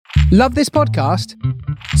Love this podcast?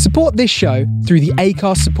 Support this show through the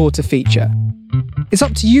Acast supporter feature. It's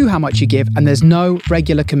up to you how much you give, and there's no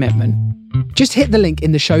regular commitment. Just hit the link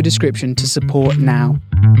in the show description to support now.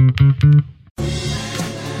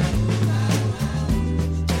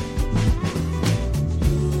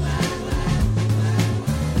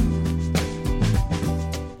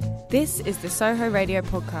 This is the Soho Radio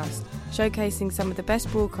Podcast, showcasing some of the best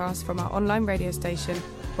broadcasts from our online radio station,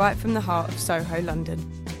 right from the heart of Soho, London.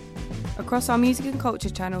 Across our music and culture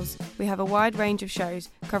channels, we have a wide range of shows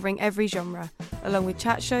covering every genre, along with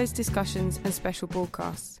chat shows, discussions and special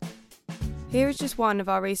broadcasts. Here is just one of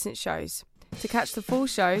our recent shows. To catch the full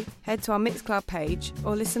show, head to our Mixcloud page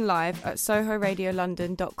or listen live at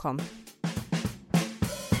sohoradiolondon.com.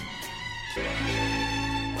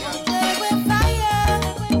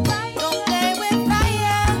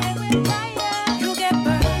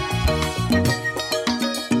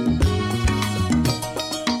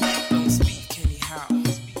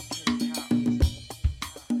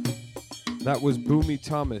 That was Boomy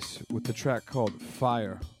Thomas with the track called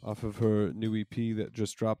Fire off of her new EP that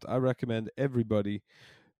just dropped. I recommend everybody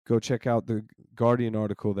go check out the Guardian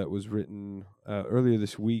article that was written earlier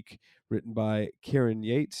this week, written by Kieran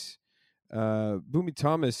Yates. Boomy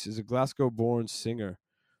Thomas is a Glasgow-born singer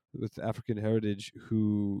with African heritage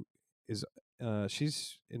who is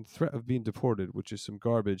she's in threat of being deported, which is some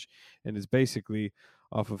garbage, and is basically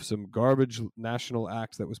off of some garbage national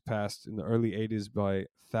act that was passed in the early 80s by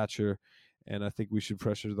Thatcher. And I think we should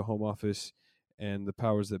pressure the Home Office and the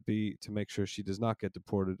powers that be to make sure she does not get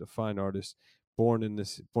deported. A fine artist, born in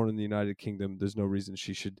the United Kingdom. There's no reason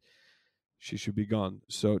she should be gone.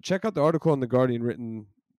 So check out the article on The Guardian written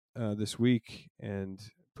this week and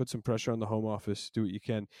put some pressure on the Home Office. Do what you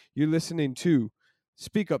can. You're listening to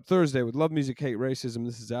Speak Up Thursday with Love Music, Hate Racism.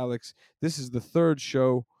 This is Alex. This is the third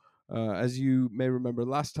show. As you may remember,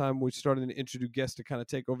 last time we started to introduce guests to kind of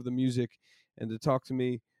take over the music and to talk to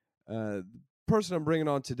me. The person I'm bringing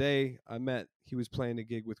on today, I met, he was playing a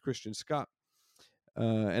gig with Christian Scott.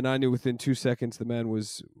 And I knew within 2 seconds the man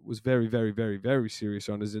was very, very, very, very serious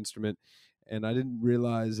on his instrument. And I didn't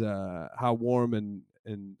realize how warm and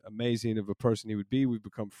amazing of a person he would be. We've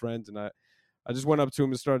become friends. And I just went up to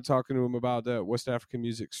him and started talking to him about West African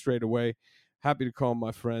music straight away. Happy to call him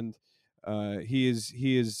my friend. He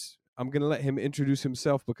is. I'm going to let him introduce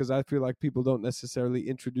himself because I feel like people don't necessarily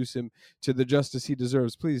introduce him to the justice he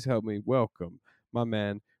deserves. Please help me welcome my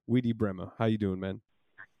man, Weedy Bremer. How you doing, man?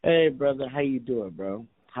 Hey, brother. How you doing, bro?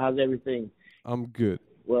 How's everything? I'm good.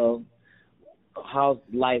 Well, how's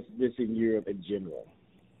life this in Europe in general?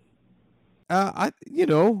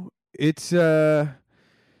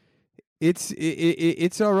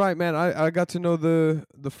 It's all right, man. I got to know the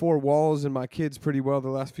four walls and my kids pretty well the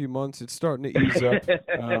last few months. It's starting to ease up.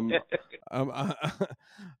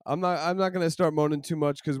 I'm not going to start moaning too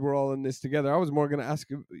much because we're all in this together. I was more going to ask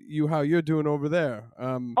you how you're doing over there.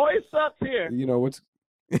 It sucks here. You know what's.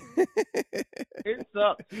 It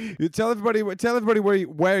sucks. You tell everybody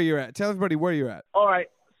where you're at. Tell everybody where you're at. All right.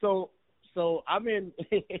 So I'm in.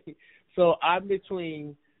 So I'm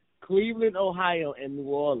between Cleveland, Ohio, and New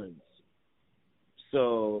Orleans.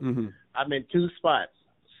 So I'm in two spots.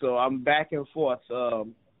 So I'm back and forth.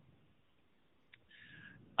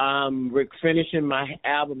 I'm finishing my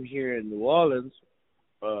album here in New Orleans.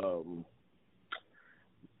 So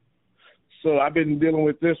I've been dealing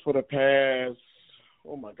with this for the past,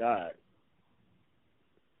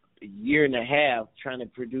 a year and a half, trying to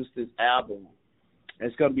produce this album.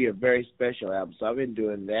 It's going to be a very special album. So I've been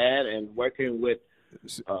doing that and working with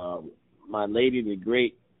my lady, the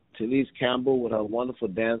great Talise Campbell, with her wonderful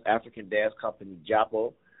African dance company,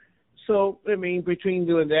 Japo. So, between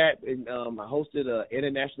doing that, and I hosted an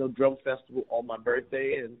international drum festival on my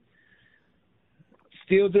birthday, and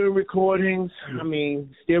still doing recordings.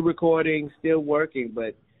 Still recording, still working,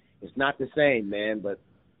 but it's not the same, man. But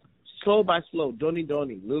slow by slow, doni,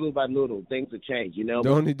 little by little, things will change, you know?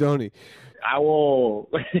 Doni. I will.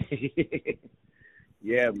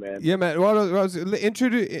 Yeah, man. Yeah, man. Well,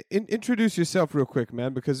 introduce yourself real quick,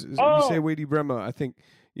 man, because you say Weedy Bremer. I think,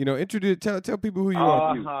 tell people who you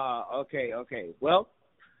are. Okay. Well,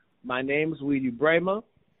 my name is Weedy Bremer.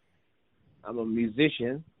 I'm a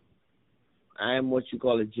musician. I am what you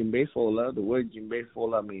call a djembe fola. The word djembe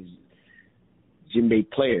fola means djembe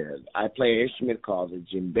player. I play an instrument called the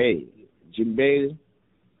djembe. Djembe,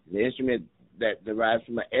 the instrument that derives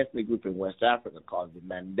from an ethnic group in West Africa called the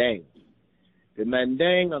Manding. The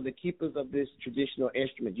Manding are the keepers of this traditional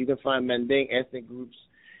instrument. You can find Manding ethnic groups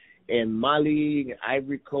in Mali,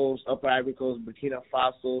 Ivory Coast, Upper Ivory Coast, Burkina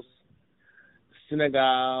Faso,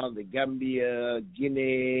 Senegal, the Gambia,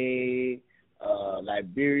 Guinea,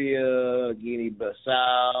 Liberia,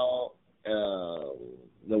 Guinea-Bissau,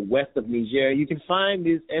 the west of Niger. You can find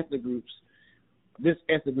these ethnic groups. This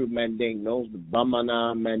ethnic group Manding knows the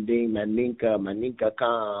Bamana, Manding, Maninka, Maninka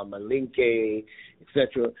Kam, Malinke,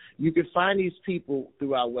 etc. You can find these people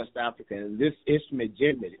throughout West Africa, and this instrument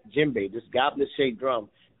djembe, this goblet-shaped drum,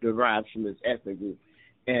 derives from this ethnic group.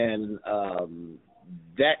 And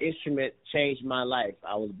that instrument changed my life.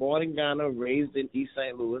 I was born in Ghana, raised in East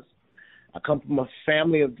St. Louis. I come from a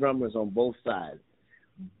family of drummers on both sides.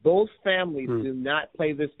 Both families do not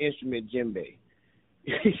play this instrument djembe.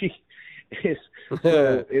 It's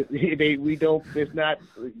not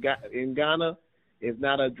in Ghana. It's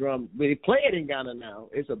not a drum. They play it in Ghana now.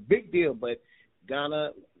 It's a big deal, but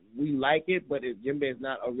Ghana, we like it, but djembe is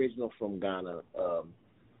not original from Ghana,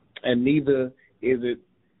 and neither is it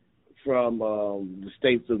from the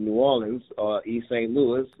states of New Orleans or East St.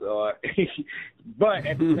 Louis, or but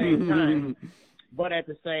at the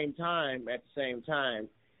same time,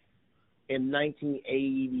 in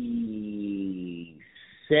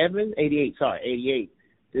 1988,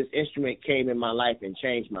 this instrument came in my life and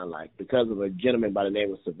changed my life because of a gentleman by the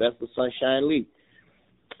name of Sylvester Sunshine Lee.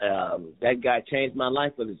 That guy changed my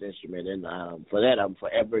life with his instrument, and for that I'm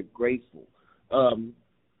forever grateful.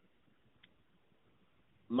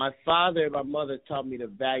 My father and my mother taught me the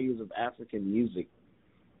values of African music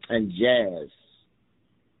and jazz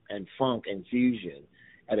and funk and fusion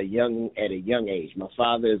at a young age. My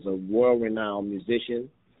father is a world-renowned musician,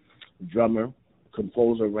 drummer,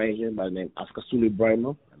 composer, arranger by the name of Asukasuli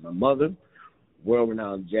Brahma, and my mother,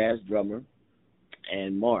 world-renowned jazz drummer,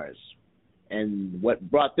 and Mars. And what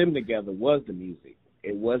brought them together was the music.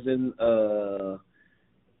 It wasn't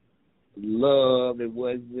love. It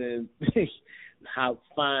wasn't how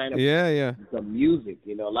fine the music.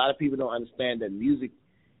 You know, a lot of people don't understand that music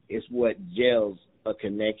is what gels a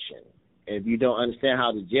connection. And if you don't understand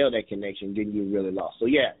how to gel that connection, then you're really lost. So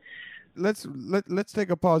yeah. Let's take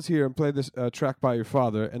a pause here and play this track by your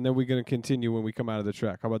father, and then we're going to continue when we come out of the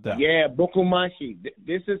track. How about that? Yeah, Bokumashi.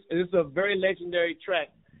 This is a very legendary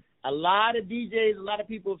track. A lot of DJs, a lot of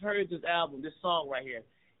people have heard this album, this song right here.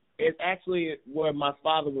 It's actually where my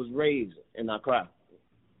father was raised in Accra.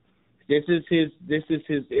 This is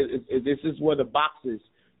where the boxes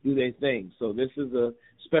do their thing. So this is a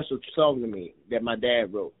special song to me that my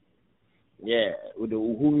dad wrote. Yeah, with the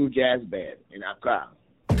Uhuru Jazz Band in Accra.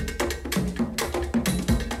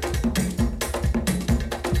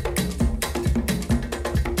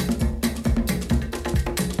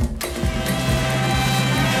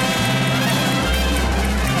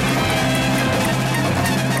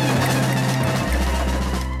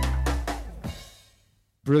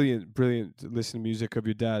 Brilliant listening music of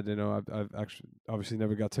your dad. You know, I've actually obviously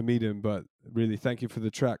never got to meet him, but really thank you for the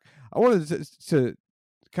track. I wanted to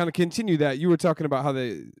kind of continue that. You were talking about how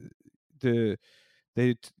your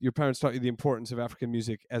parents taught you the importance of African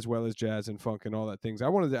music as well as jazz and funk and all that things. I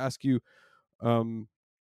wanted to ask you,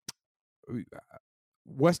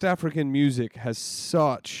 West African music has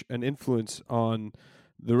such an influence on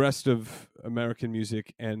the rest of American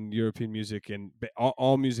music and European music and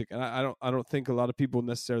all music, and I don't think a lot of people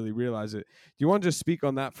necessarily realize it. Do you want to just speak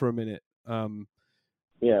on that for a minute?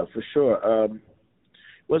 Yeah, for sure.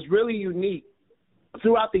 What's really unique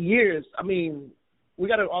throughout the years, I mean, we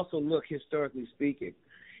got to also look historically speaking.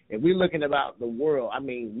 If we're looking about the world, I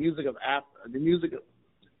mean,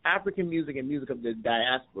 African music and music of the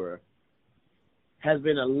diaspora has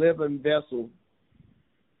been a living vessel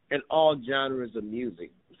in all genres of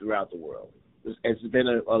music throughout the world. It's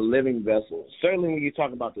been a living vessel. Certainly when you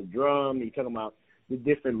talk about the drum, you're talking about the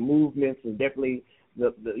different movements, and definitely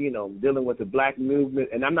the dealing with the black movement.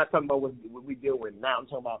 And I'm not talking about what we deal with now. I'm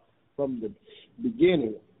talking about from the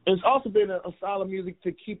beginning. It's also been a solid music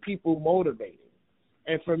to keep people motivated.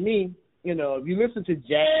 And for me, you know, if you listen to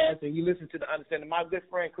jazz and you listen to the understanding, my good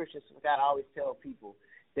friend Christian Scott always tell people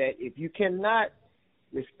that if you cannot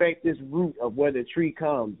respect this root of where the tree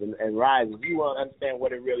comes and rises, you won't understand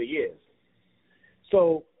what it really is.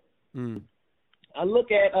 So I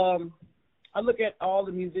look at all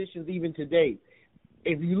the musicians even today.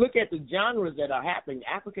 If you look at the genres that are happening,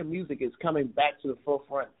 African music is coming back to the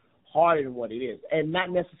forefront harder than what it is, and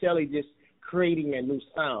not necessarily just creating a new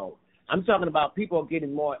sound. I'm talking about people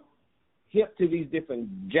getting more hip to these different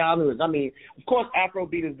genres. I mean, of course,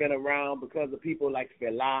 Afrobeat has been around because of people like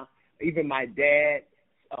Fela, even my dad,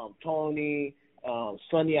 Tony,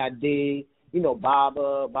 Sunny Ade, you know,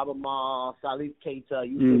 Baba Ma, Salif Keita,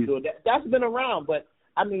 Yusuf Dool. That's been around, but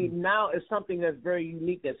I mean, now it's something that's very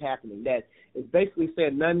unique that's happening. That is basically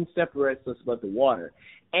saying nothing separates us but the water.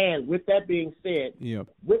 And with that being said,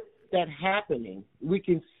 with that happening, we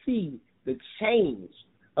can see the change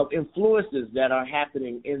of influences that are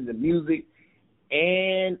happening in the music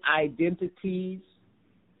and identities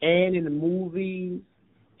and in the movies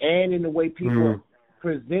and in the way people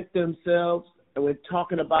present themselves and we're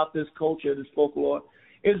talking about this culture, this folklore,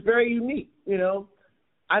 is very unique, you know.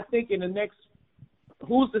 I think in the next,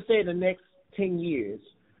 who's to say the next 10 years,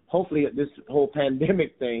 hopefully this whole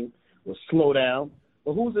pandemic thing will slow down,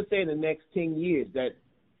 but who's to say in the next 10 years that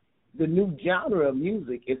the new genre of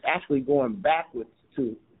music is actually going backwards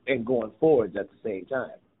to and going forwards at the same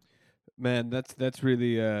time? Man, that's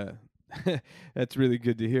really that's really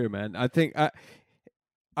good to hear, man. I think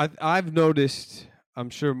I've noticed, I'm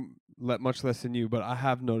sure much less than you, but I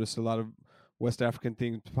have noticed a lot of West African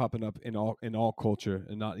things popping up in all culture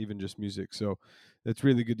and not even just music. So that's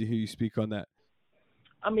really good to hear you speak on that.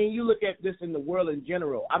 I mean, you look at this in the world in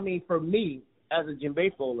general. I mean, for me, as a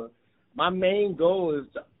djembe fola, my main goal is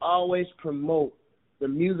to always promote the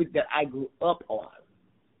music that I grew up on,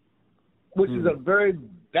 which is a very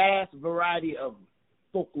vast variety of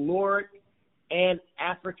folkloric and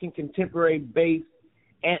African contemporary based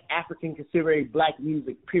and African contemporary black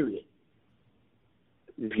music, period.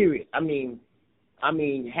 Period. I mean,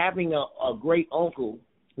 having a great uncle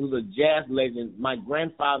who's a jazz legend, my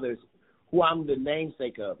grandfather's, who I'm the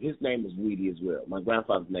namesake of, his name is Weedy as well. My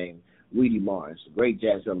grandfather's name, Weedy Morris, a great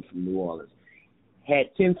jazz drummer from New Orleans,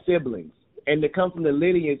 had 10 siblings. And to come from the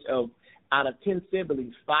lineage of, out of 10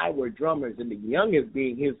 siblings, 5 were drummers, and the youngest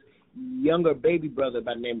being his younger baby brother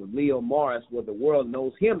by the name of Leo Morris, what the world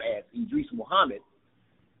knows him as, Idris Muhammad.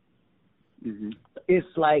 It's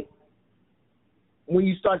like, when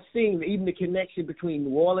you start seeing even the connection between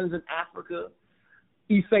New Orleans and Africa,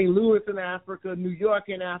 East St. Louis in Africa, New York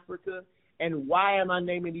in Africa, and why am I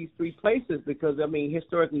naming these 3 places? Because, I mean,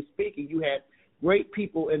 historically speaking, you had great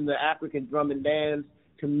people in the African drum and dance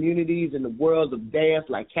communities in the world of dance,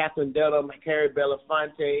 like Catherine Della, Carrie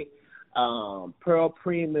Belafonte, Pearl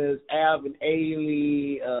Primus, Alvin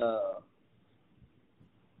Ailey,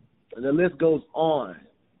 the list goes on,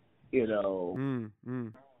 you know.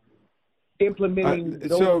 Implementing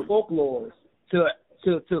those folklores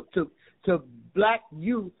to black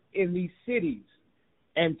youth in these cities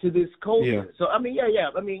and to this culture. Yeah. So I mean,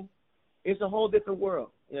 I mean, it's a whole different world.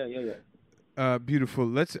 Beautiful.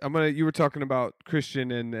 You were talking about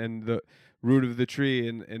Christian and the root of the tree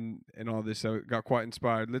and all this. So I got quite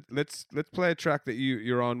inspired. Let's play a track that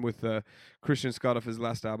you're on with Christian Scott off his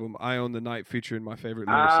last album, I Own the Night, featuring my favorite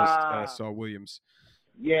lyricist, Saul Williams.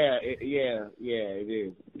 Yeah, it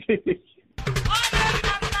is.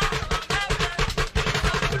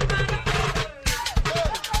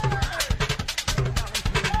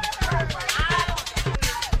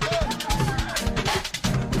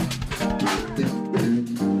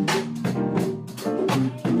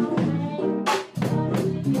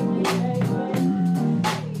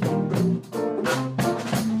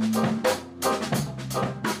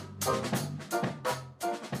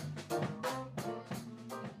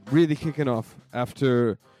 Really kicking off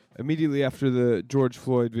immediately after the George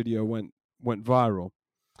Floyd video went viral.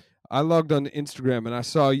 I logged on Instagram and I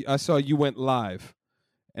saw you went live,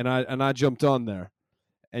 and I jumped on there,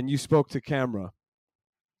 and you spoke to camera,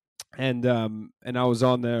 and I was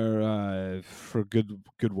on there for a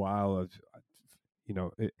good while. You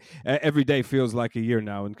know, every day feels like a year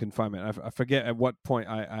now in confinement. I forget at what point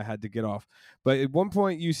I had to get off, but at one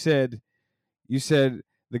point you said.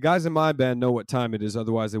 The guys in my band know what time it is,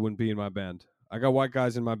 otherwise they wouldn't be in my band. I got white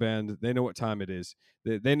guys in my band. They know what time it is.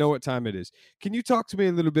 They know what time it is. Can you talk to me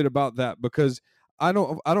a little bit about that? Because I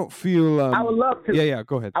don't feel... I would love to. Yeah,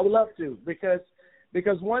 go ahead. I would love to,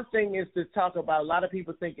 because one thing is to talk about, a lot of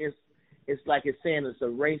people think it's like it's saying it's a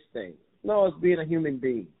race thing. No, it's being a human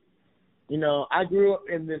being. You know, I grew up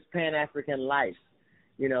in this Pan-African life.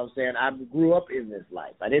 You know what I'm saying? I grew up in this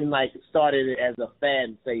life. I didn't started it as a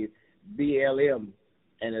fan, say BLM,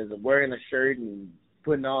 and as wearing a shirt and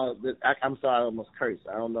putting all this. I'm sorry, I almost cursed.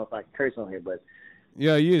 I don't know if I curse on here, but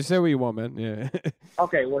yeah, you say what you want, man. Yeah.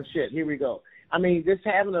 Okay, well, shit. Here we go. I mean, just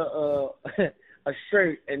having a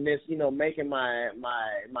shirt and this, you know, making my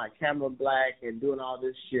camera black and doing all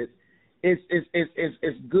this shit. It's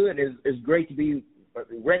good. It's great to be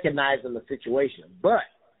recognized in the situation. But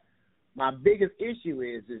my biggest issue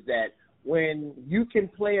is that when you can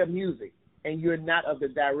play a music and you're not of the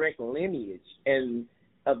direct lineage and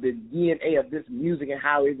of the DNA of this music and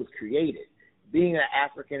how it was created, being an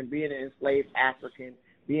African, being an enslaved African,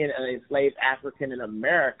 being an enslaved African in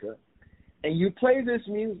America, and you play this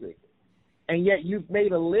music, and yet you've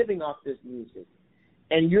made a living off this music,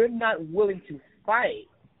 and you're not willing to fight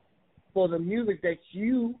for the music that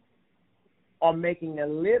you are making a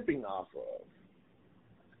living off of,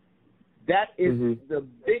 That is the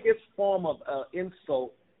biggest form of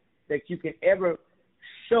insult that you can ever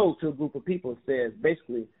show to a group of people. Says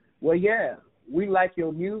basically, well, yeah, we like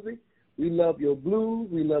your music, we love your blues,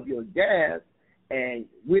 we love your jazz, and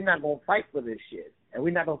we're not going to fight for this shit, and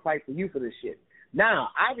we're not going to fight for you for this shit. Now,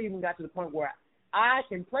 I've even got to the point where I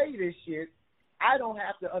can play this shit. I don't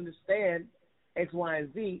have to understand X, Y,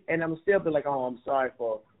 and Z, and I'm still be like, oh, I'm sorry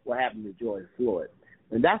for what happened to George Floyd.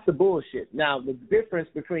 And that's the bullshit. Now, the difference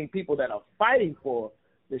between people that are fighting for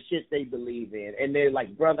the shit they believe in, and they're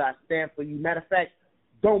like, brother, I stand for you. Matter of fact,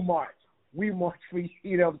 don't march. We march for you,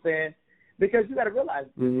 you know what I'm saying? Because you got to realize,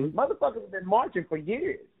 motherfuckers have been marching for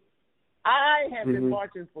years. I have been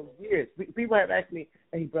marching for years. People have asked me,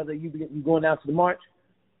 hey, brother, you going out to the march?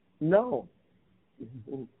 No.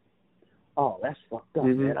 Oh, that's fucked up,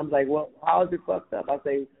 man. I'm like, well, how is it fucked up? I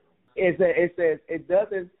say, it says it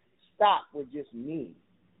doesn't stop with just me.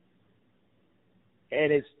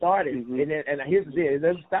 And it started, and here's the deal, it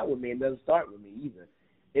doesn't stop with me, it doesn't start with me either.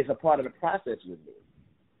 It's a part of the process with me.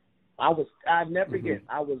 I'll never forget,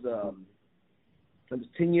 I was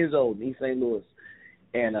 10 years old in East St. Louis,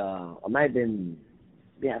 and I might have been,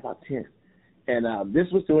 about 10. And this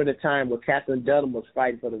was during the time where Catherine Dunham was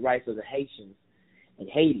fighting for the rights of the Haitians in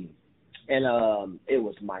Haiti. And it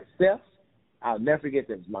was myself, I'll never forget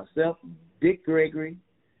this, myself, Dick Gregory,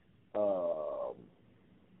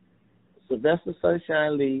 Sylvester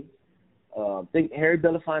Sunshine Lee, I think Harry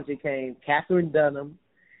Belafonte came, Catherine Dunham,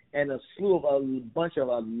 and a slew of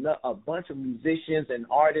a bunch of musicians and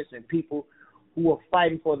artists and people who were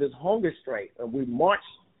fighting for this hunger strike. And we marched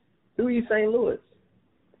through East St. Louis,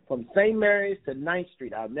 from St. Mary's to 9th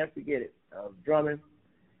Street. I'll never forget it. I was drumming.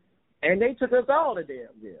 And they took us all to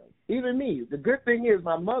damn jail, even me. The good thing is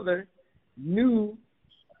my mother knew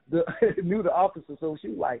the officer, so she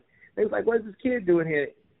was like, they was like, what's this kid doing here?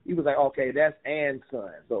 He was like, okay, that's Ann's son.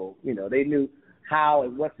 So, they knew how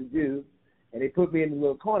and what to do, and they put me in the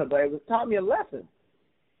little corner, but it taught me a lesson.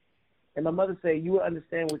 And my mother said, you will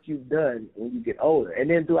understand what you've done when you get older. And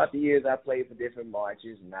then throughout the years, I played for different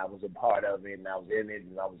marches, and I was a part of it, and I was in it,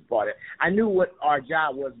 and I was a part of it. I knew what our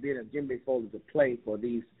job was being a djembe folder to play for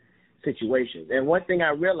these situations. And one thing I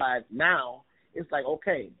realized now, it's like,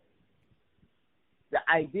 okay, the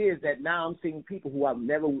idea is that now I'm seeing people who I've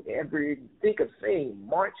never ever think of seeing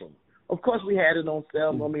marching. Of course, we had it on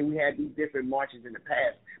Selma. I mean, we had these different marches in the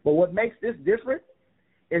past. But what makes this different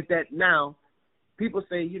is that now people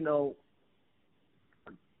say,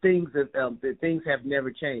 things have never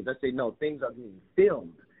changed. I say, no, things are being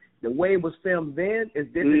filmed. The way it was filmed then is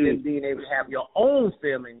different than being able to have your own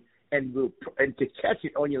filming and to catch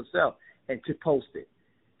it on yourself and to post it.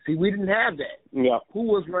 See, we didn't have that. Yeah. Who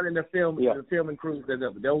was running the filming crews?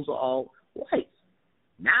 Those are all whites.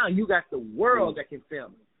 Now you got the world that can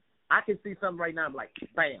film it. I can see something right now, I'm like,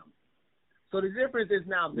 bam. So the difference is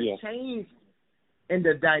now the change in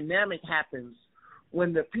the dynamic happens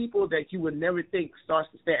when the people that you would never think starts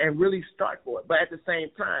to stand and really start for it. But at the same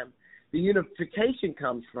time, the unification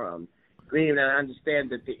comes from being to understand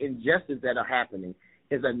that the injustice that are happening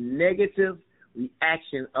is a negative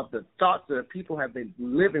reaction of the thoughts that people have been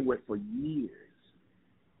living with for years.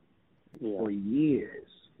 Yeah. For years,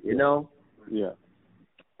 Yeah.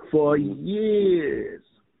 For years.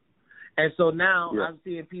 And so now I'm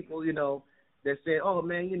seeing people, that say, oh,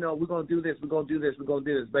 man, we're going to do this, we're going to do this, we're going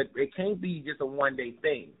to do this. But it can't be just a one-day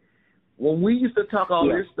thing. When we used to talk all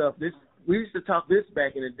this stuff, we used to talk this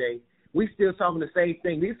back in the day, we still talking the same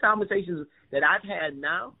thing. These conversations that I've had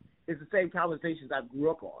now is the same conversations I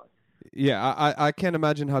grew up on. Yeah, I can't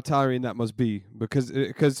imagine how tiring that must be because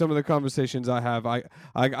some of the conversations I have,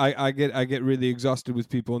 I get really exhausted with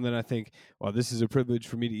people, and then I think, well, this is a privilege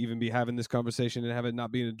for me to even be having this conversation and have it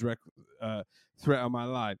not being a direct threat on my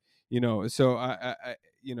life, So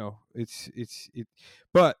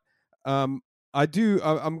but I'm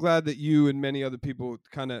glad that you and many other people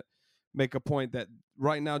kind of make a point that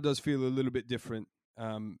right now does feel a little bit different.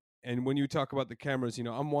 And when you talk about the cameras,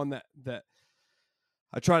 I'm one that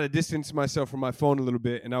I try to distance myself from my phone a little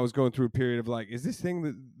bit, and I was going through a period of like, is this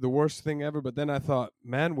thing the worst thing ever? But then I thought,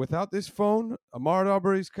 man, without this phone, Ahmaud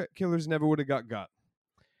Arbery's killers never would have got.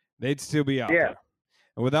 They'd still be out there.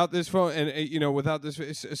 And without this phone, and without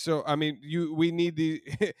this, so I mean, we need the,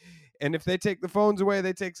 and if they take the phones away,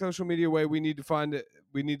 they take social media away. We need to find it.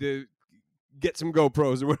 We need to get some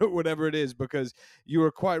GoPros or whatever it is, because you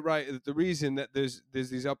are quite right that the reason that there's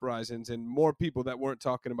these uprisings and more people that weren't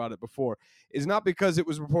talking about it before is not because it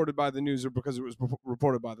was reported by the news or because it was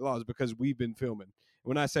reported by the laws, because we've been filming.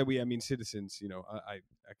 When I say we, I mean citizens. I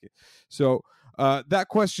so that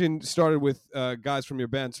question started with guys from your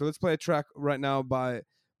band. So let's play a track right now by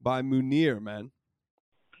Munir, man.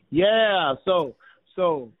 Yeah. So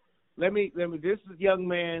let me. This young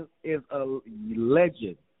man is a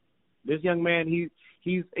legend. This young man,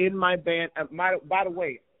 he's in my band. By the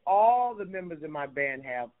way, all the members in my band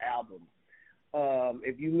have albums.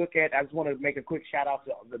 If you look at, I just want to make a quick shout out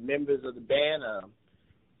to the members of the band.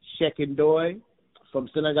 Sheikh Ndoye from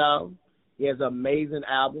Senegal, he has an amazing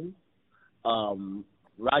album.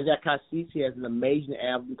 Raja Kassis, he has an amazing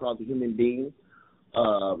album called The Human Being.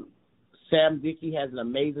 Sam Dickey has an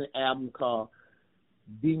amazing album called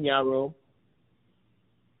Binyaro.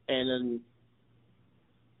 And then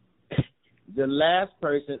the last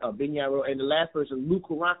person, Binyaro, and the last person, Lou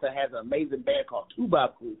Kuranta, has an amazing band called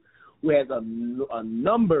Tubaku, who has a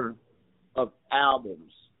number of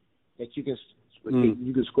albums that you can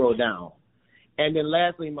scroll down. And then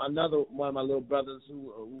lastly, another one of my little brothers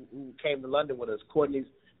who came to London with us, Courtney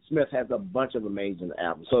Smith, has a bunch of amazing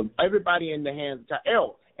albums. So everybody in the hands of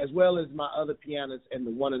L, as well as my other pianist and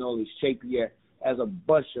the one and only Shea Pierre, has a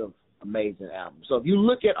bunch of amazing albums. So if you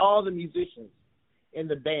look at all the musicians in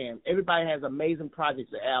the band, everybody has amazing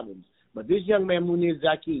projects and albums. But this young man, Munir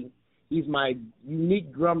Zaki, he's my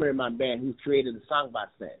unique drummer in my band who created the Songbox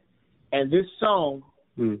set. And this song,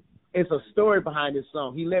 it's a story behind this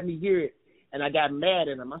song. He let me hear it, and I got mad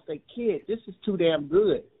at him. I said, kid, this is too damn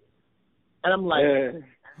good. And I'm like,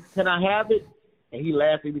 can I have it? And he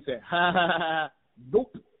laughed and he said, ha, ha, ha,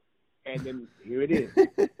 nope. And then here it is.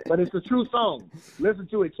 But it's a true song. Listen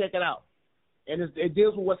to it. Check it out. And it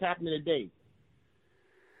deals with what's happening today.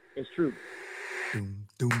 It's true. Doom,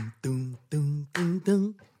 doom, doom, doom, doom,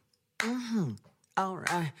 doom. All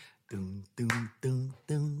right. Doom, doom, doom,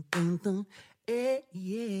 doom, doom, doom. Yeah.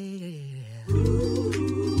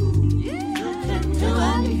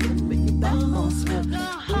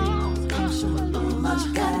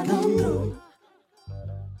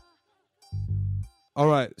 All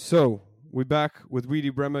right, so we're back with Weedy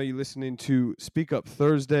Bremer. You're listening to Speak Up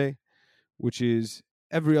Thursday, which is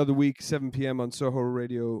every other week, 7 p.m. on Soho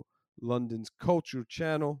Radio, London's culture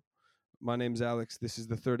channel. My name's Alex. This is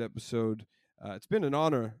the third episode. It's been an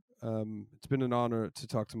honor. It's been an honor to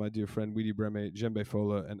talk to my dear friend Weedy Bremer, djembe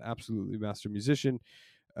fola, an absolutely master musician.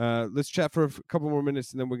 Let's chat for a couple more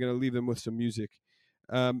minutes, and then we're going to leave them with some music.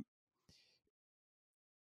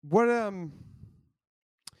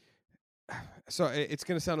 So it's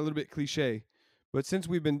going to sound a little bit cliche, but since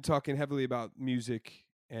we've been talking heavily about music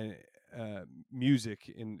and music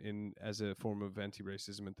in as a form of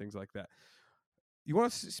anti-racism and things like that, you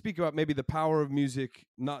want to speak about maybe the power of music,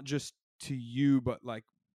 not just to you, but like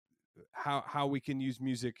how we can use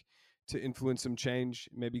music to influence some change.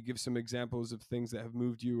 Maybe give some examples of things that have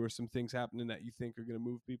moved you, or some things happening that you think are going to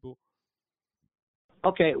move people.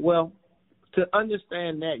 Okay, well, to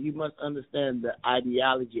understand that, you must understand the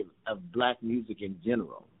ideology of black music in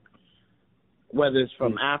general. Whether it's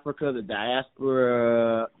from Africa, the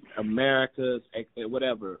diaspora, Americas,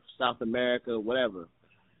 whatever, South America, whatever.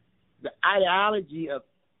 The ideology of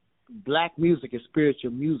black music is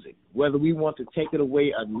spiritual music. Whether we want to take it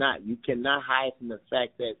away or not, you cannot hide from the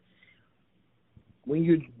fact that when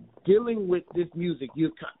you're dealing with this music,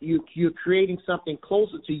 you're creating something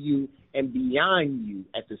closer to you and beyond you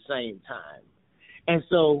at the same time. And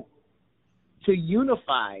so to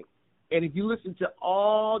unify, and if you listen to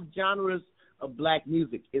all genres of black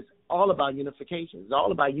music, it's all about unification. It's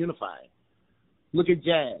all about unifying. Look at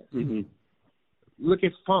jazz. Mm-hmm. Look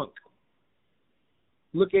at funk.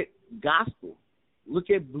 Look at gospel. Look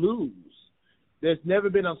at blues. There's never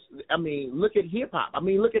been look at hip-hop.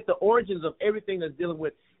 Look at the origins of everything that's dealing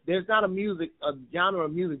with. There's not a genre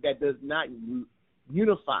of music that does not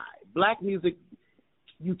unify. Black music,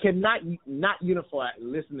 you cannot not unify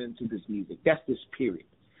listening to this music. That's this period.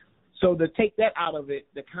 So to take that out of it,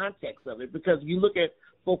 the context of it, because if you look at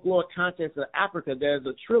folklore context of Africa, there's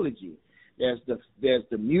a trilogy. There's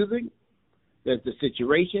the music, there's the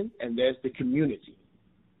situation, and there's the community.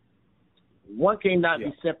 One cannot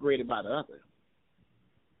be separated by the other.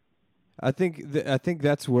 I think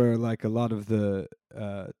that's where like a lot of the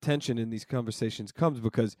tension in these conversations comes,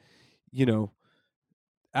 because, you know,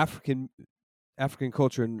 African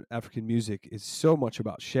culture and African music is so much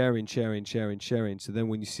about sharing. So then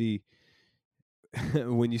when you see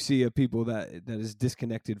a people that is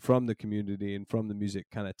disconnected from the community and from the music,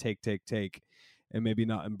 kind of take, and maybe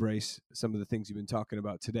not embrace some of the things you've been talking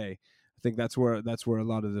about today, I think that's where a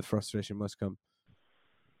lot of the frustration must come.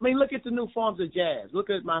 Look at the new forms of jazz. Look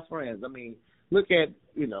at my friends. Look at,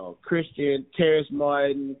 Christian, Terrence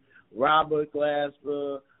Martin, Robert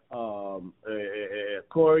Glasper,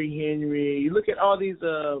 Corey Henry. You look at all these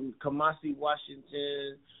Kamasi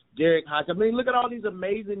Washington, Derek Hodge. Look at all these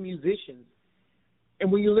amazing musicians.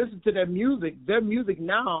 And when you listen to their music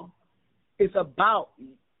now is about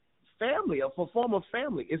family, a form of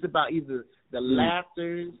family. It's about either the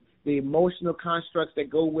laughters, the emotional constructs that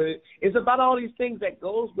go with it. It's about all these things that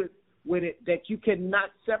goes with it that you cannot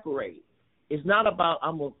separate. It's not about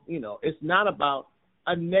it's not about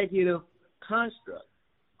a negative construct.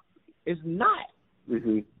 It's not.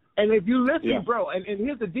 Mm-hmm. And if you listen, bro, and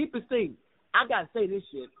here's the deepest thing. I got to say this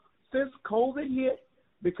shit. Since COVID hit,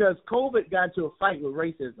 because COVID got into a fight with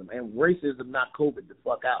racism, and racism knocked COVID the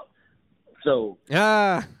fuck out. So.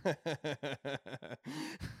 I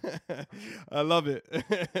love it.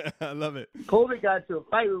 I love it. COVID got into a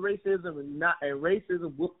fight with racism, and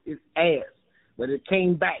racism whooped its ass, but it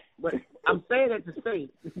came back. But I'm saying that to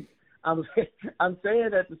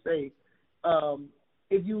say,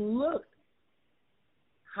 if you look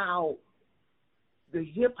how the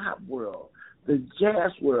hip hop world, the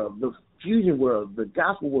jazz world, the fusion world, the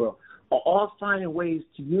gospel world are all finding ways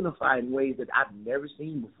to unify in ways that I've never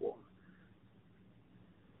seen before.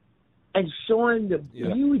 And showing the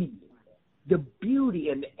beauty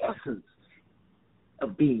and the essence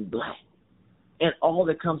of being black and all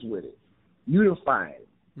that comes with it. Unifying.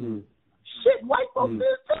 Shit, white folks do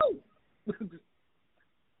too.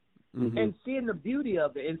 And seeing the beauty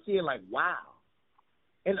of it and seeing like, wow.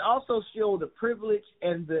 And also show the privilege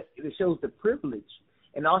it shows the privilege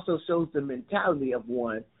and also shows the mentality of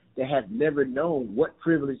one that has never known what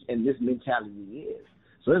privilege and this mentality is.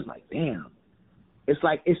 So it's like, damn. It's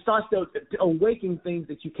like it starts to awaken things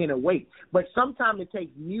that you can't awake. But sometimes it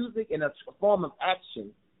takes music and a form of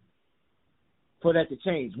action for that to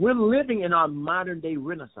change. We're living in our modern day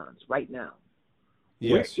renaissance right now.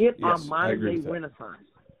 Yes. We're in our modern day renaissance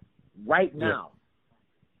right now.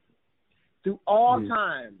 Through all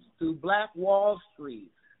times, through Black Wall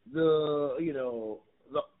Street, we're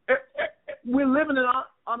living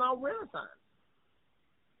on our renaissance.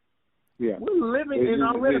 Yeah. We're living in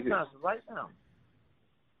our renaissance right now.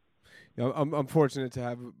 I'm fortunate to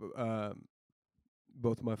have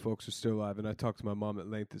both of my folks are still alive, and I talked to my mom at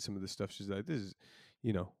length at some of the stuff. She's like, "This is,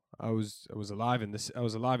 I was alive in this. I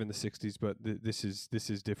was alive in the '60s, but this is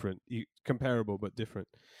different, comparable but different."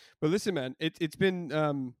 But listen, man, it's been.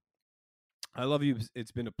 I love you.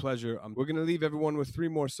 It's been a pleasure. We're gonna leave everyone with 3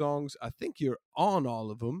 more songs. I think you're on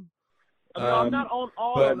all of them. I'm not on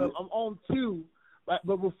all of them. I'm on 2. But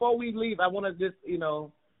before we leave, I want to just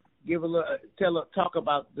give a little talk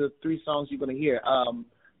about the 3 songs you're gonna hear.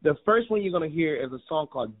 The first one you're gonna hear is a song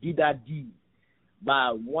called Dida D by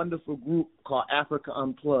a wonderful group called Africa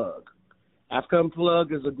Unplugged. Africa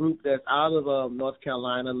Unplugged is a group that's out of North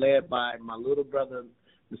Carolina, led by my little brother,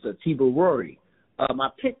 Mr. Atiba Rory. I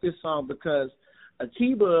picked this song because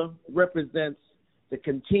Atiba represents the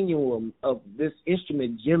continuum of this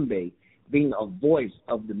instrument, djembe, being a voice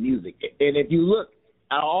of the music. And if you look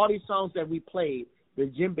at all these songs that we played, the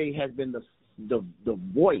djembe has been the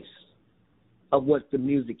voice of what the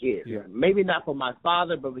music is. Yeah. Maybe not for my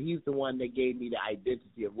father, but he's the one that gave me the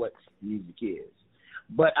identity of what music is.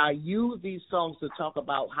 But I use these songs to talk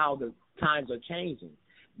about how the times are changing.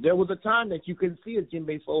 There was a time that you couldn't see a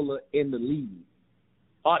djembe fola in the lead,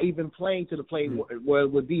 or even playing to the place where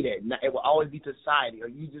it would be that. It will always be to society, or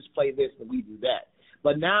you just play this and we do that.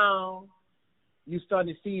 But now you're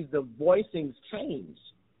starting to see the voicings change.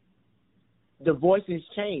 The voicings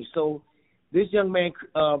change. So this young man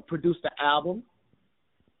produced an album,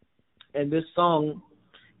 and this song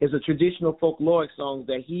is a traditional folkloric song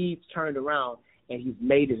that he turned around and he's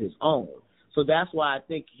made it his own. So that's why I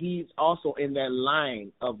think he's also in that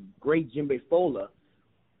line of great djembe fola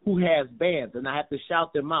who has bands, and I have to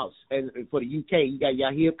shout them out. And for the UK, you got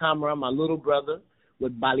Yahia Kamara, my little brother,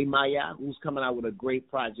 with Bali Maya, who's coming out with a great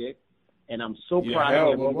project, and I'm so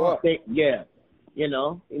proud of him.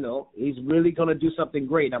 He's really going to do something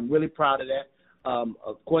great. I'm really proud of that.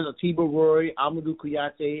 Of course, Atiba Rory, Amadou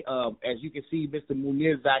Kouyaté, as you can see, Mr.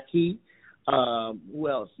 Munir Zaki. Who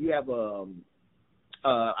else? You have,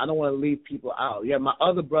 I don't want to leave people out. You have my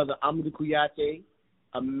other brother, Amadou Kouyaté,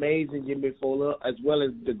 amazing djembe fola, as well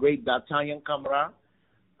as the great D'Artagnan Kamara.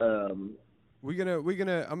 I'm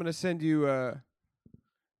gonna send you a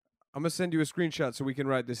screenshot so we can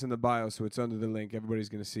write this in the bio, so it's under the link. Everybody's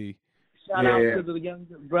gonna see. Shout out to the young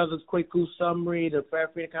brothers, Kwaku Sumri, the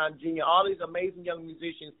Farrakhan Khan Jr., all these amazing young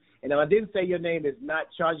musicians. And if I didn't say your name, it's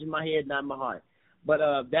not charging my head, not my heart. But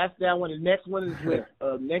that's that one. The next one is with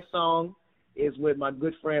next song is with my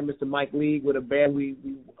good friend, Mr. Mike League, with a band we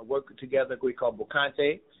work together, we call Bocante.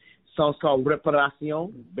 The song's called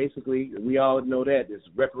Reparation. Basically, we all know that. It's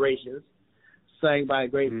reparations, sang by a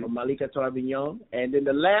great Malika Tarvignon. And then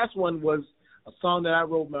the last one was a song that I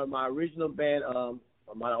wrote by my original band,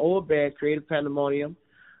 my old band, Creative Pandemonium,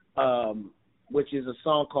 which is a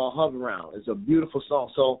song called Hover Round. It's a beautiful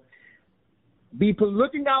song. So be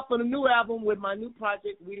looking out for the new album with my new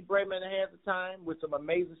project, We the Brave Man That Has the Time, with some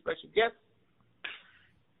amazing special guests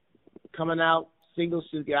coming out. Singles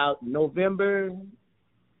should get out in November.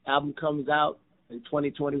 Album comes out in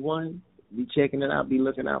 2021. Be checking it out. Be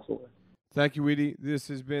looking out for it. Thank you, Weedy. This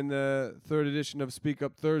has been the 3rd edition of Speak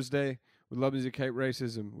Up Thursday with Love Music, Hate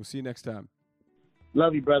Racism. We'll see you next time.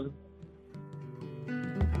 Love you, brother.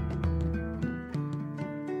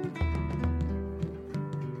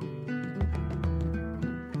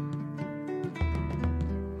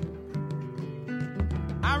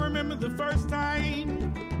 I remember the first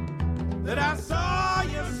time that I saw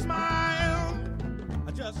you smile.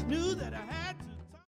 I just knew that I had